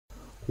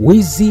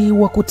Wizi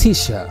wa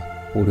kutisha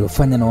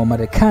uliofanywa na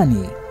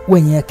Wamarekani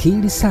wenye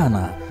akili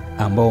sana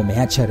ambao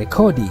umeacha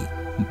rekodi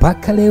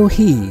mpaka leo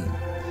hii.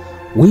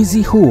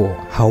 Wizi huo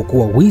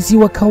haukuwa wizi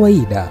wa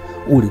kawaida,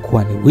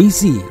 ulikuwa ni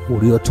wizi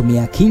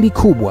uliotumia akili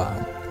kubwa.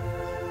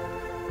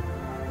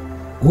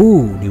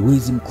 Huu ni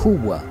wizi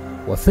mkubwa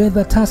wa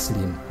fedha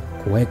taslim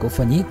kuwahi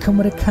kufanyika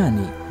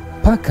Marekani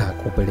mpaka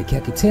kupelekea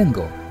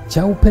kitengo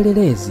cha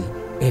upelelezi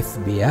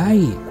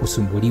FBI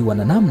kusumbuliwa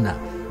na namna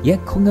ya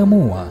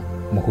kung'amua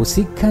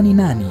mhusika ni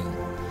nani,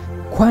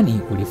 kwani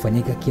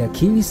ulifanyika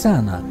kiakili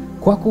sana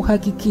kwa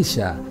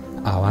kuhakikisha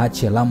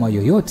hawaache alama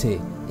yoyote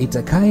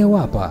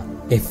itakayowapa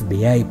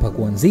FBI pa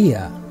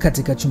kuanzia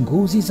katika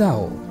chunguzi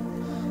zao.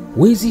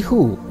 Wizi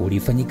huu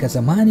ulifanyika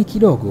zamani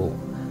kidogo.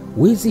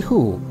 Wizi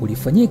huu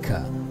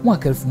ulifanyika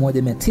mwaka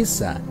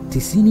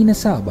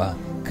 1997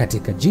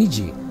 katika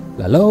jiji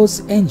la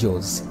Los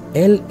Angeles,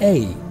 LA,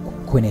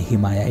 kwenye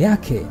himaya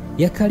yake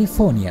ya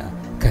California,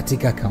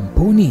 katika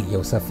kampuni ya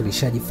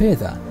usafirishaji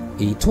fedha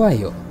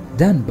iitwayo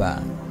Dunbar.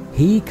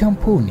 Hii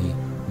kampuni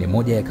ni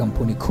moja ya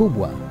kampuni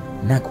kubwa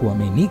na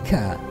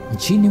kuaminika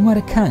nchini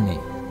Marekani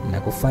na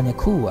kufanya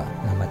kuwa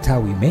na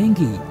matawi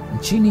mengi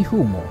nchini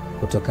humo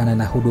kutokana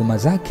na huduma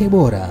zake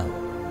bora.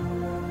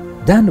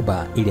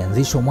 Dunbar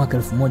ilianzishwa mwaka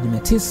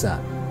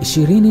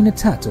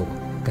 1923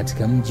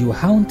 katika mji wa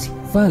Hunt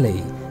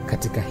Valley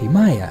katika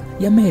himaya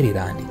ya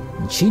Maryland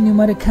nchini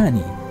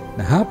Marekani,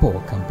 na hapo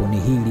kampuni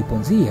hii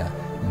ilipoanzia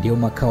ndio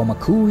makao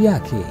makuu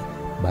yake.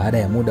 Baada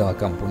ya muda wa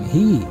kampuni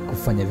hii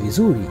kufanya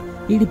vizuri,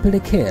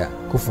 ilipelekea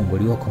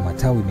kufunguliwa kwa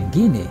matawi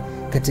mengine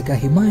katika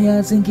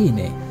himaya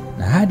zingine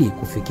na hadi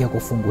kufikia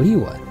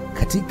kufunguliwa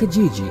katika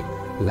jiji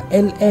la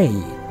LA,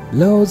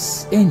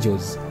 Los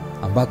Angeles,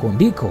 ambako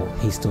ndiko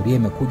historia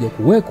imekuja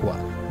kuwekwa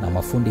na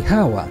mafundi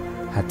hawa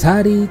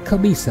hatari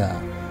kabisa,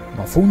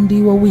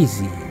 mafundi wa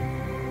wizi.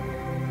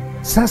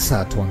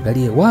 Sasa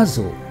tuangalie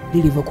wazo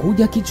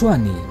lilivyokuja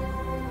kichwani.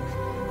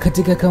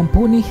 Katika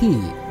kampuni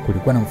hii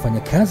kulikuwa na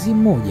mfanyakazi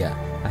mmoja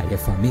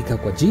aliyefahamika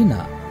kwa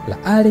jina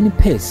la Allen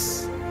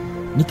Pace.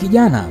 Ni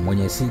kijana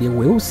mwenye asili ya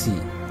weusi,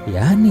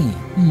 yaani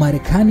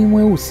Marekani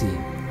mweusi.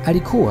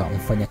 Alikuwa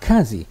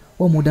mfanyakazi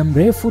wa muda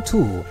mrefu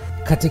tu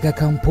katika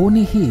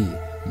kampuni hii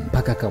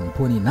mpaka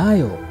kampuni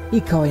nayo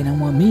ikawa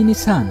inamwamini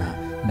sana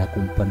na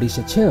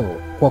kumpandisha cheo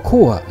kwa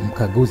kuwa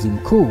mkaguzi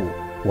mkuu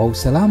wa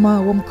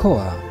usalama wa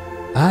mkoa.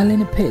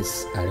 Allen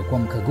Pace alikuwa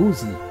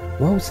mkaguzi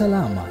wa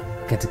usalama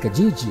katika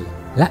jiji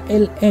la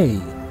LA,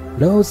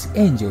 Los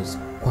Angeles,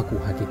 kwa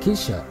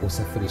kuhakikisha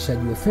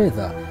usafirishaji wa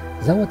fedha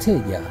za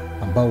wateja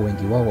ambao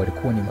wengi wao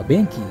walikuwa ni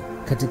mabenki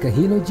katika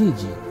hilo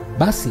jiji,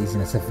 basi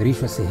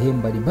zinasafirishwa sehemu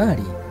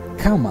mbalimbali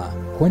kama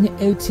kwenye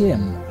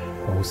ATM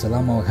kwa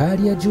usalama wa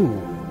hali ya juu,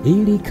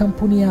 ili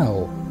kampuni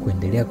yao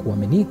kuendelea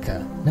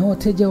kuaminika na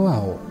wateja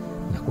wao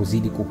na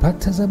kuzidi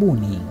kupata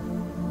zabuni.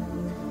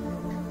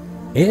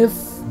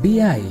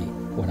 FBI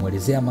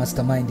wanaelezea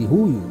mastermind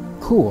huyu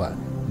kuwa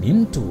ni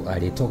mtu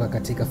aliyetoka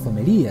katika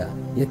familia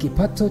ya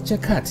kipato cha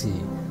kati,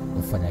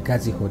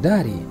 mfanyakazi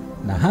hodari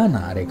na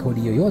hana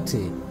rekodi yoyote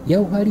ya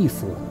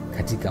uhalifu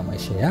katika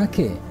maisha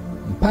yake,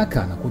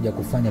 mpaka anakuja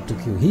kufanya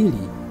tukio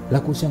hili la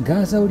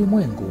kushangaza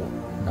ulimwengu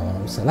na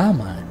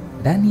wanausalama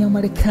ndani ya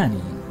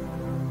Marekani.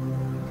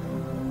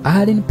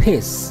 Allen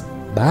Pace,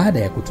 baada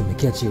ya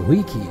kutumikia cheo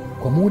hiki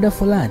kwa muda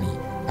fulani,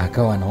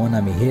 akawa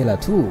anaona mihela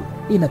tu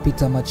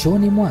inapita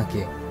machoni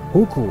mwake,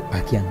 huku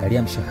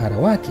akiangalia mshahara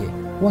wake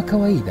wa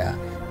kawaida,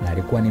 na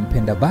alikuwa ni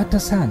mpenda bata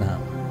sana.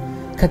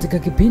 Katika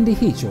kipindi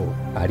hicho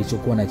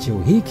alichokuwa na cheo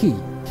hiki,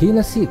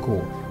 kila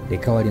siku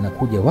likawa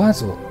linakuja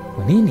wazo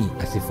kwa nini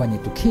asifanye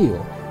tukio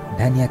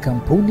ndani ya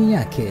kampuni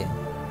yake.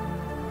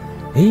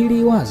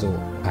 Hili wazo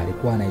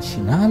alikuwa anaishi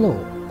nalo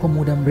kwa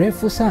muda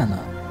mrefu sana,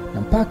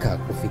 na mpaka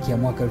kufikia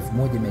mwaka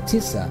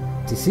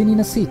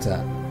 1996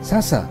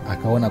 sasa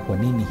akaona kwa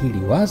nini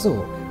hili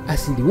wazo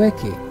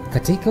asiliweke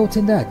katika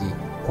utendaji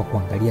kwa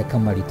kuangalia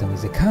kama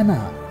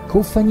litawezekana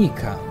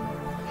kufanyika.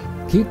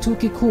 Kitu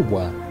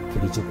kikubwa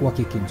kilichokuwa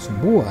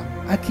kikimsumbua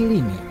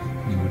akilini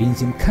ni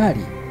ulinzi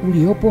mkali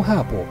uliopo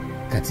hapo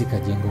katika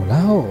jengo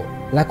lao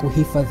la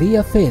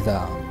kuhifadhia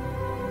fedha.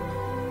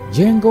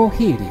 Jengo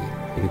hili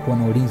lilikuwa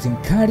na ulinzi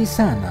mkali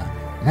sana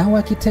na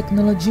wa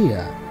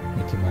kiteknolojia,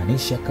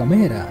 nikimaanisha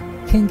kamera,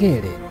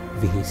 kengele,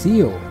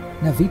 vihisio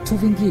na vitu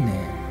vingine.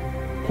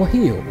 Kwa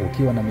hiyo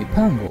ukiwa na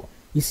mipango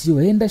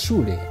isiyoenda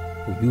shule,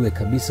 ujue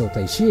kabisa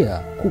utaishia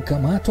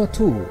kukamatwa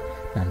tu,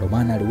 na ndo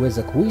maana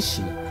aliweza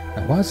kuishi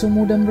na wazo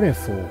muda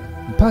mrefu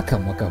mpaka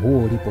mwaka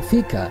huo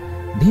ulipofika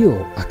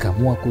ndio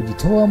akaamua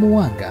kujitoa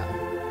muwanga.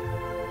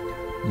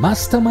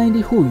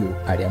 Mastermind huyu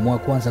aliamua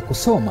kuanza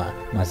kusoma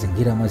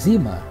mazingira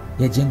mazima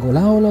ya jengo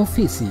lao la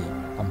ofisi,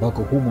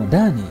 ambako humo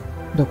ndani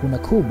ndo kuna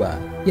kuba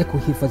ya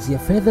kuhifadhia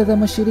fedha za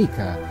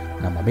mashirika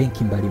na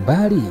mabenki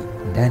mbalimbali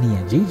ndani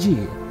ya jiji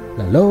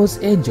la Los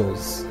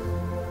Angeles.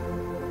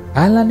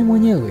 Alan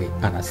mwenyewe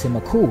anasema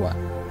kuwa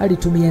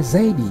alitumia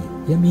zaidi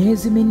ya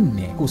miezi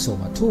 4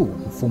 kusoma tu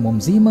mfumo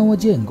mzima wa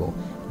jengo,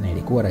 na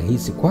ilikuwa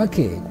rahisi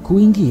kwake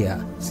kuingia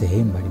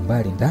sehemu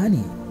mbalimbali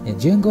ndani ya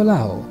jengo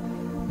lao,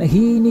 na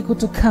hii ni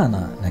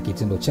kutokana na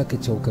kitendo chake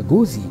cha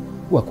ukaguzi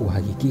wa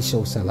kuhakikisha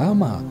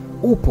usalama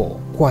upo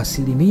kwa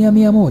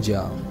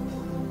 100%.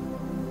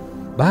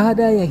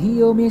 Baada ya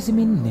hiyo miezi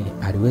minne,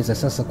 aliweza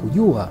sasa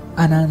kujua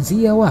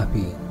anaanzia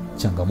wapi,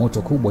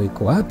 changamoto kubwa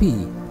iko wapi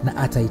na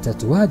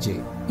ataitatuaje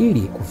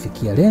ili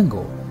kufikia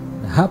lengo.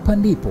 Na hapa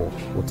ndipo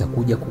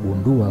utakuja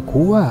kugundua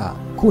kuwa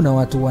kuna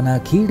watu wana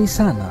akili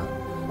sana.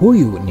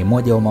 Huyu ni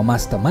mmoja wa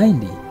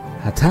mastermind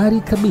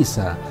hatari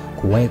kabisa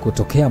kuwahi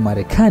kutokea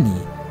Marekani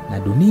na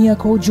dunia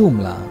kwa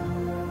ujumla.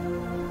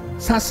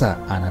 Sasa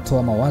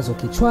anatoa mawazo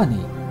kichwani,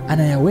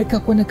 anayaweka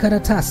kwenye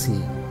karatasi.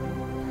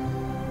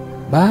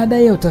 Baada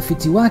ya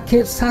utafiti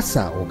wake,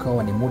 sasa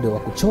ukawa ni muda wa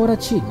kuchora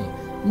chini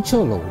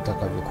mchoro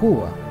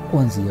utakavyokuwa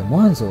kuanzia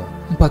mwanzo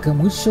mpaka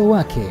mwisho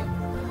wake.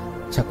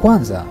 Cha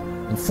kwanza,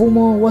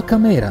 mfumo wa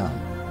kamera.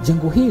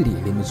 Jengo hili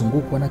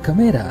limezungukwa na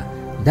kamera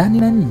ndani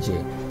na nje.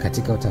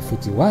 Katika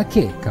utafiti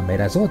wake,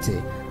 kamera zote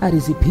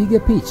alizipiga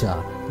picha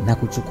na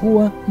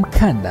kuchukua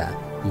mkanda,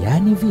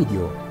 yaani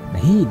video, na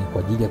hii ni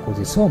kwa ajili ya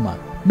kuzisoma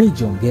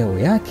mijongeo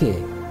yake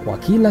kwa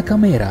kila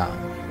kamera.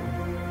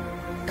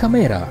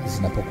 Kamera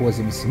zinapokuwa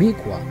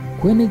zimesimikwa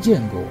kwenye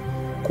jengo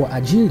kwa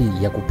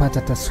ajili ya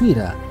kupata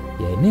taswira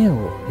ya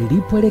eneo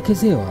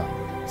lilipoelekezewa.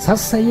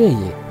 Sasa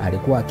yeye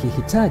alikuwa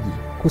akihitaji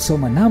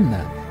kusoma namna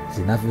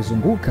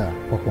zinavyozunguka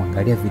kwa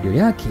kuangalia video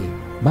yake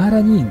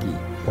mara nyingi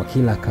kwa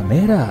kila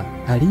kamera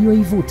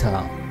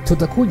aliyoivuta.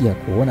 Tutakuja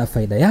kuona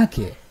faida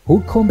yake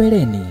huko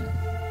mbeleni.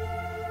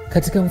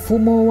 Katika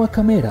mfumo wa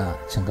kamera,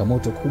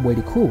 changamoto kubwa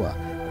ilikuwa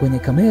kwenye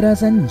kamera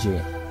za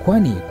nje,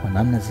 kwani kwa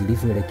namna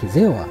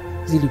zilivyoelekezewa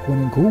zilikuwa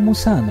ni ngumu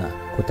sana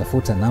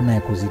kutafuta namna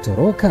ya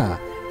kuzitoroka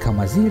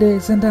kama zile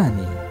za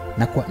ndani.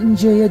 Na kwa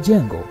nje ya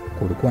jengo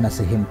kulikuwa na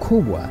sehemu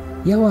kubwa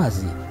ya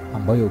wazi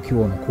ambayo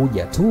ukiwa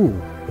unakuja tu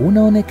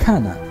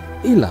unaonekana,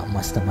 ila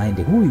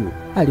mastermind huyu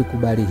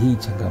alikubali hii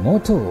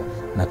changamoto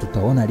na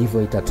tutaona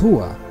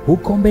alivyoitatua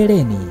huko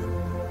mbeleni.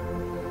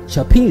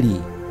 Cha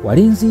pili,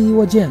 walinzi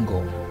wa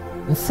jengo.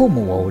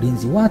 Mfumo wa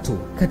ulinzi watu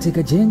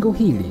katika jengo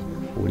hili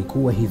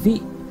ulikuwa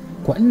hivi: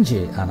 kwa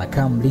nje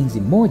anakaa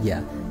mlinzi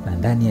mmoja na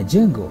ndani ya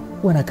jengo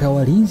wanakaa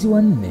walinzi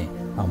 4,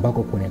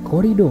 ambako kwenye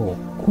korido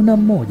kuna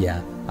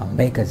mmoja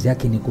ambaye kazi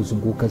yake ni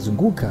kuzunguka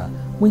zunguka,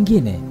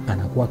 mwingine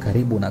anakuwa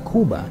karibu na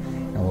kuba,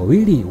 na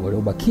wawili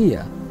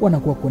waliobakia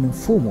wanakuwa kwenye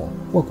mfumo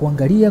wa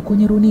kuangalia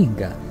kwenye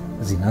runinga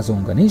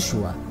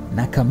zinazounganishwa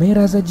na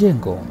kamera za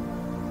jengo.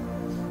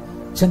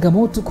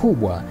 Changamoto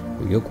kubwa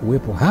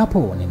iliyokuwepo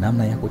hapo ni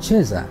namna ya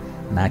kucheza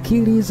na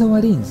akili za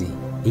walinzi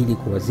ili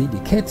kuwazidi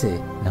kete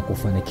na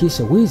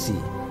kufanikisha wizi.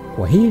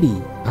 Kwa hili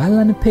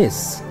Alan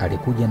Pace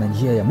alikuja na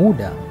njia ya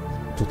muda.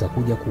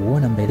 Tutakuja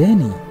kuona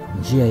mbeleni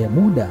njia ya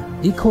muda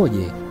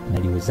ikoje na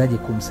liwezaje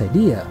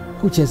kumsaidia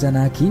kucheza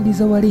na akili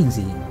za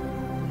walinzi.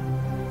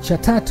 Cha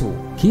tatu,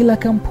 kila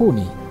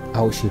kampuni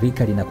au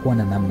shirika linakuwa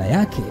na namna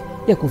yake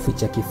ya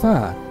kuficha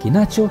kifaa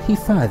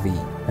kinachohifadhi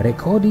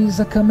rekodi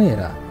za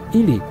kamera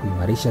ili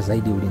kuimarisha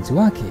zaidi ulinzi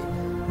wake,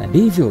 na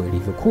ndivyo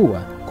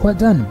ilivyokuwa kwa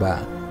Dunbar,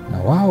 na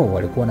wao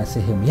walikuwa na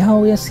sehemu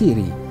yao ya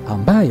siri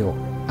ambayo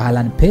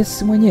Alan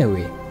Pace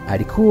mwenyewe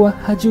alikuwa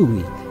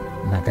hajui,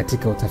 na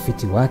katika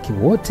utafiti wake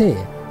wote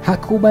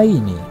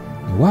hakubaini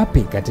ni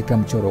wapi katika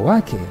mchoro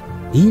wake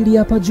ili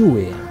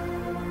apajue.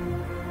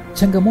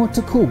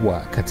 Changamoto kubwa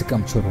katika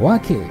mchoro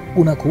wake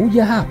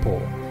unakuja hapo,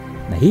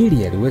 na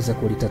hili aliweza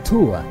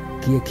kulitatua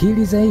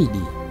kiakili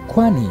zaidi,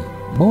 kwani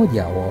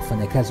mmoja wa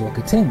wafanyakazi wa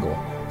kitengo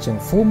cha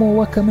mfumo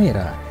wa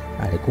kamera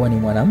alikuwa ni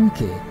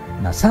mwanamke,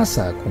 na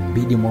sasa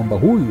kumbidi mwamba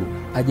huyu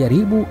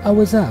ajaribu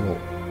awezalo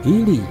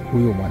ili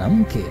huyo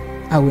mwanamke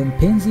awe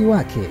mpenzi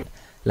wake,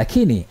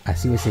 lakini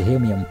asiwe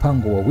sehemu ya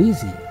mpango wa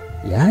wizi,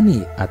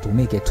 yaani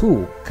atumike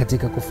tu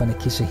katika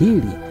kufanikisha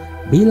hili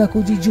bila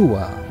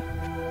kujijua.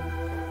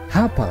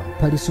 Hapa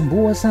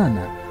palisumbua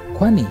sana,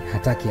 kwani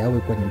hataki awe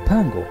kwenye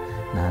mpango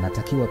na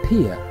anatakiwa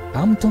pia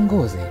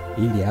amtongoze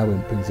ili awe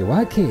mpenzi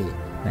wake,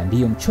 na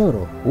ndiyo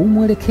mchoro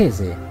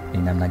umwelekeze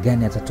ni namna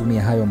gani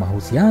atatumia hayo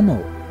mahusiano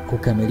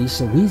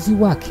kukamilisha wizi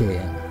wake.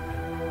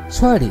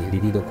 Swali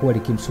lililokuwa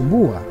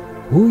likimsumbua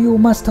huyu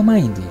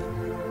mastermind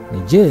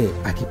ni je,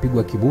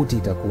 akipigwa kibuti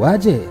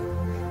itakuwaje?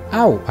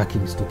 Au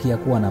akimstukia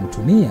kuwa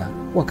anamtumia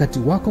wakati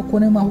wako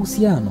kwenye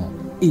mahusiano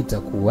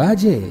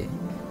itakuwaje?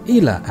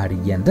 Ila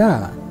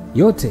alijiandaa,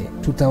 yote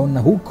tutaona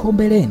huko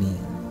mbeleni.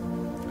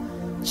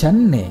 Cha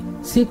nne,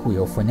 siku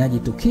ya ufanyaji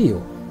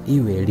tukio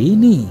iwe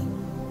lini?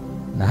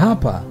 Na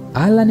hapa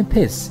Alan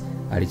Pace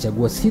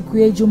alichagua siku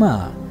ya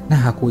Ijumaa, na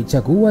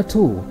hakuichagua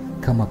tu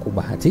kama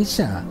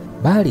kubahatisha,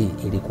 bali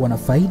ilikuwa na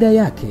faida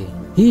yake.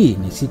 Hii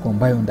ni siku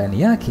ambayo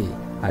ndani yake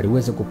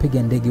aliweza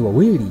kupiga ndege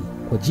wawili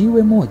kwa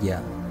jiwe moja.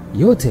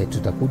 Yote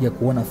tutakuja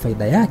kuona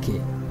faida yake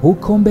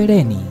huko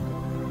mbeleni.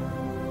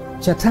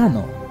 Cha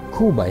tano,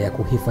 kuba ya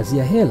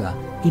kuhifadhia hela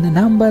ina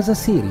namba za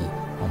siri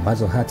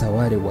ambazo hata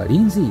wale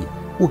walinzi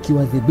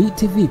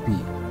ukiwadhibiti vipi,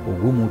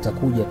 ugumu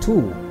utakuja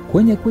tu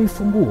kwenye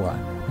kuifungua,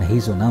 na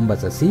hizo namba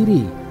za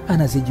siri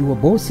anazijua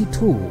bosi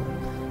tu.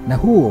 Na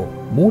huo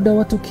muda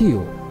wa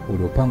tukio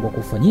uliopangwa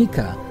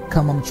kufanyika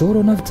kama mchoro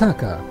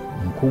unavyotaka,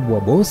 mkubwa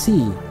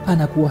bosi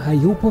anakuwa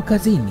hayupo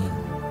kazini.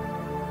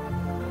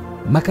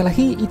 Makala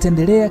hii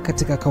itaendelea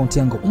katika akaunti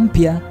yangu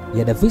mpya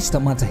ya Davista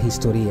Mata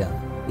Historia.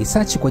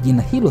 Isearch kwa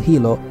jina hilo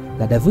hilo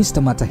la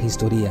Davista Mata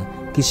Historia,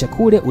 kisha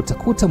kule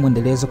utakuta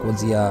mwendelezo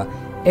kuanzia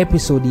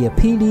episode ya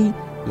 2,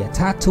 ya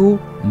 3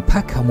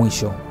 mpaka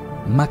mwisho.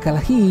 Makala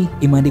hii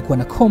imeandikwa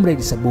na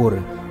Comrade Sabur.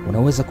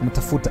 Unaweza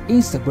kumtafuta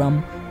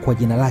Instagram kwa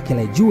jina lake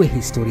la Jue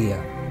Historia.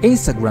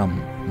 Instagram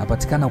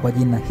napatikana kwa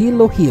jina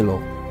hilo hilo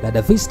la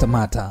Davista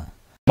Mata.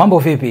 Mambo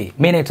vipi?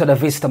 Mimi naitwa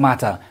Davista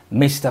Mata,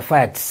 Mr.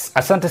 Facts.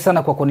 Asante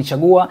sana kwa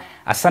kunichagua,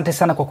 asante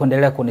sana kwa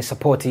kuendelea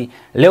kunisupporti.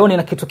 Leo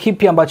nina kitu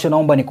kipi ambacho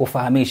naomba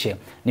nikufahamishe.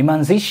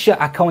 Nimeanzisha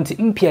account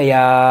mpya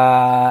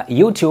ya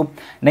YouTube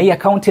na hii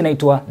account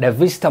inaitwa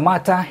Davista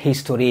Mata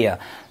Historia.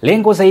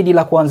 Lengo zaidi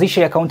la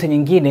kuanzisha account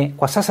nyingine,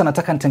 kwa sasa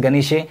nataka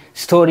nitenganishe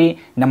story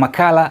na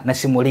makala na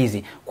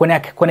simulizi.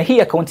 Kwenye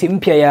hii account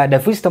mpya ya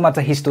Davista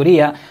Mata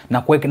Historia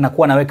na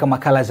kuwa naweka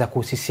makala za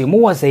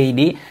kusisimua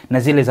zaidi na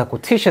zile za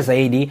kutisha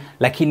zaidi,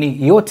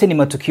 lakini yote ni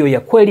matukio ya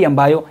kweli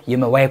ambayo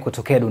yamewahi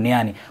kutokea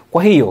duniani.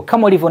 Kwa hiyo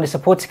kama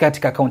ulivyonisupport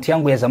katika account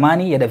yangu ya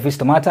zamani ya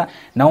Davista Mata,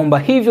 naomba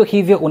hivyo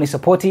hivyo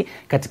unisupport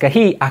katika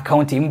hii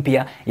account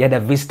mpya ya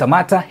Davista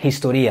Mata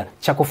Historia.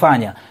 Cha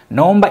kufanya,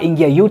 naomba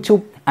ingia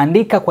YouTube,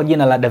 andika kwa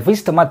jina la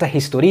Davista Mata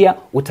Historia,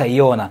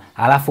 utaiona.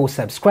 Alafu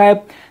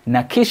subscribe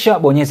na kisha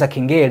bonyeza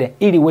kengele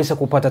ili uweze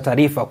kupata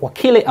taarifa kwa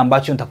kile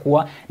ambacho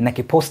nitakuwa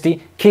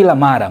nakiposti kila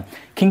mara.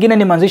 Kingine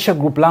nimeanzisha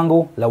group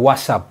langu la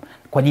WhatsApp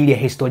kwa ajili ya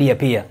historia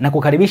pia, na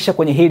kukaribisha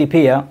kwenye hili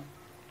pia.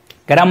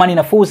 Gharama ni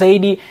nafuu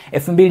zaidi,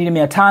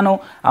 2500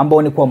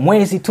 ambao ni kwa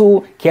mwezi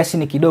tu, kiasi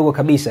ni kidogo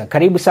kabisa.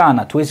 Karibu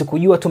sana tuweze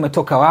kujua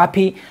tumetoka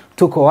wapi,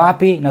 tuko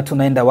wapi na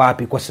tunaenda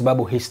wapi, kwa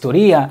sababu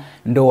historia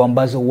ndo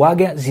ambazo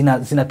uwaga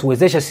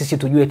zinatuwezesha sisi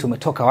tujue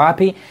tumetoka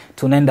wapi,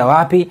 tunaenda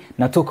wapi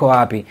na tuko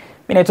wapi.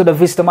 Mimi naitwa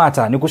Davista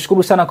Mata.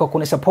 Nikushukuru sana kwa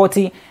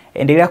kunisupport.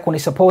 Endelea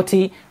kunisupport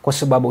kwa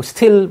sababu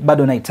still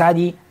bado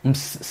nahitaji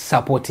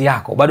support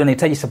yako. Bado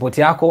nahitaji support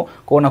yako.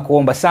 Kwa hiyo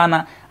nakuomba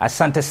sana.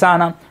 Asante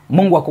sana.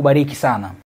 Mungu akubariki sana.